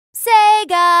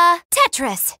Sega!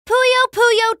 Tetris! Puyo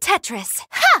Puyo Tetris!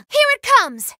 Ha! Here it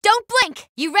comes! Don't blink!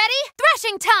 You ready?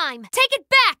 Thrashing time! Take it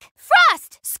back!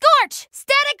 Frost! Scorch!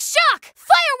 Static shock!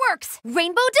 Fireworks!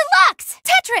 Rainbow Deluxe!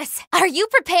 Tetris! Are you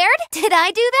prepared? Did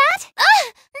I do that?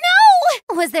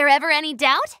 No! Was there ever any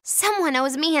doubt? Someone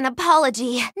owes me an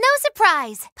apology. No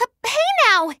surprise. Hey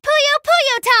now! Puyo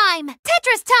Puyo time!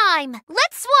 Tetris time!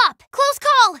 Let's swap! Close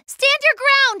call! Stand your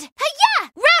ground! Hi-ya!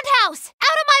 Roundhouse!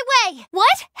 Out of my way!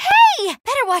 What? Hey!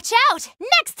 Better watch out!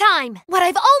 Next time! What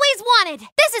I've always wanted!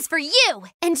 This is for you!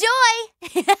 Enjoy!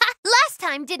 Last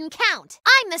time didn't count.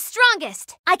 I'm the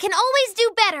strongest. I can always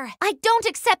do better. I don't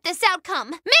accept this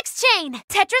outcome. Mixed chain!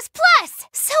 Tetris Plus!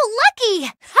 So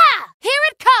lucky! Ha! Here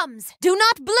it comes! Do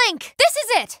not blink! This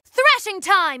is it! Thrashing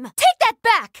time! Take that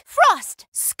back! Frost!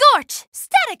 Scorch!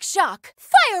 Static shock!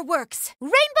 Fireworks!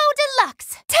 Rainbow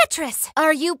Deluxe! Tetris!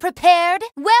 Are you prepared?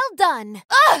 Well done!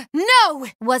 Ugh! No!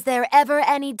 Was there ever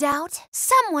any doubt?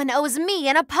 Someone owes me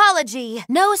an apology.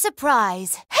 No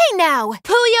surprise. Hey now!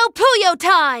 Puyo Puyo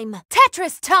time!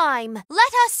 Tetris time!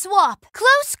 Let us swap!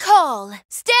 Close call!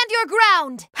 Stand your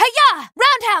ground! Hi-ya!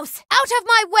 Roundhouse! Out of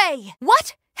my way!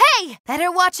 What? Hey!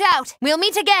 Better watch out! We'll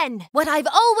meet again! What I've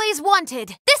always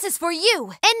wanted! This is for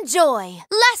you! Enjoy!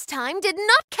 Last time did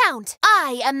not count!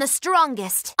 I am the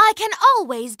strongest! I can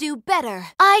always do better!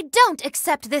 I don't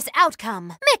accept this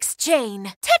outcome! Mixed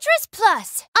chain! Tetris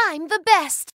Plus! I'm the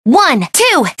best! 1,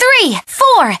 2, 3,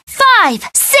 4, 5,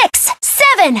 6,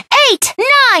 7, 8,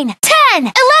 9,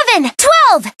 10, 11,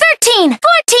 12, 13,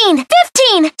 14,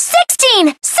 15,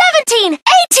 16, 17,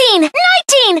 18,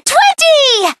 19, 20!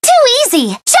 Too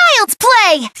easy! Child's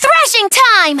play! Thrashing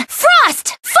time!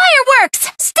 Frost! Fireworks!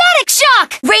 Static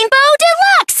shock! Rainbow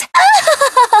Deluxe!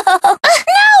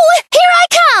 No! Here I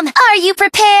come! Are you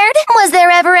prepared? Was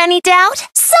there ever any doubt?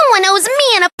 Someone owes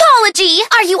me an apology!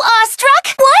 Are you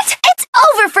awestruck? What? It's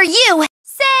over for you!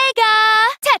 Sega!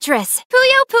 Tetris!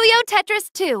 Puyo Puyo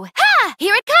Tetris 2. Ha!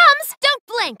 Here it comes! Don't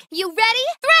blink! You ready?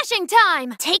 Thrashing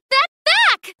time! Take that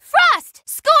back! Frost!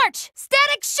 Scorch!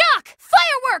 Static shock!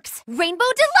 Fireworks!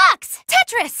 Rainbow Deluxe!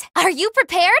 Tetris! Are you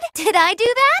prepared? Did I do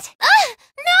that?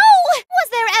 No! Was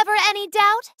there ever any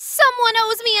doubt? Someone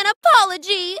owes me an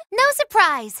apology. No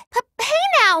surprise. Hey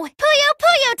now! Puyo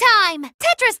Puyo time!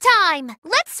 Tetris time!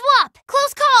 Let's swap!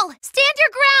 Close call! Stand your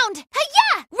ground!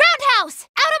 Hi-ya! Roundhouse!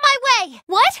 Out of my way!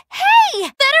 What? Hey!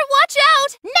 Better watch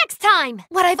out! Next time!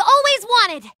 What I've always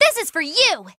wanted! This is for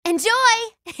you! Enjoy!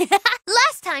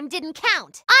 Last time didn't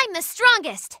count. I'm the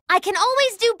strongest. I can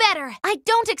always do better. I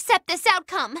don't accept this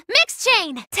outcome. Mixed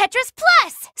chain! Tetris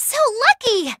Plus! So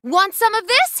lucky! Want some of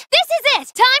this? This is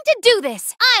it! Time to do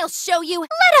this! I'll show you!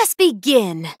 Let us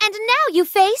begin! And now you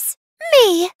face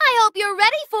me. I hope you're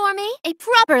ready for me. A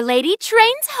proper lady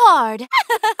trains hard.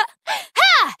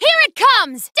 Ha! Here it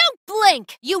comes! Don't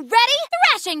blink! You ready?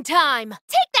 Thrashing time!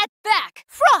 Take that back!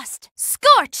 Frost!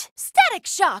 Scorch! Static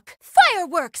shock!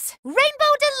 Fireworks!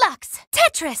 Rainbow Deluxe!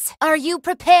 Tetris! Are you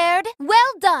prepared?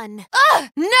 Well done!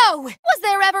 No! Was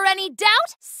there ever any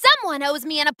doubt? Someone owes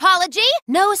me an apology!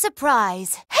 No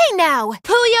surprise. Hey now!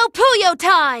 Puyo Puyo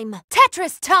time!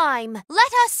 Tetris time!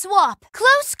 Let us swap!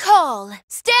 Close call!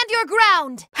 Stand your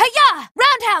ground! Hi-ya!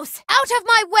 Roundhouse! Out of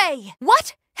my way!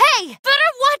 What? Hey!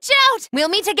 Better watch out! We'll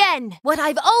meet again! What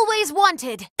I've always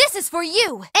wanted! This is for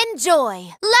you!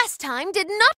 Enjoy! Last time did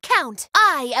not count!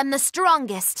 I am the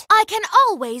strongest! I can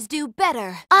always do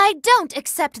better! I don't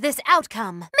accept this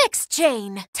outcome! Mixed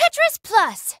chain! Tetris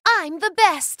Plus! I'm the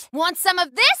best! Want some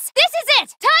of this? This is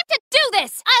it! Time to do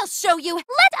this! I'll show you!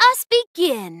 Let us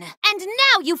begin! And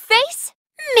now you face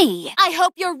me! I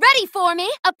hope you're ready for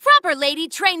me! A proper lady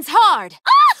trains hard!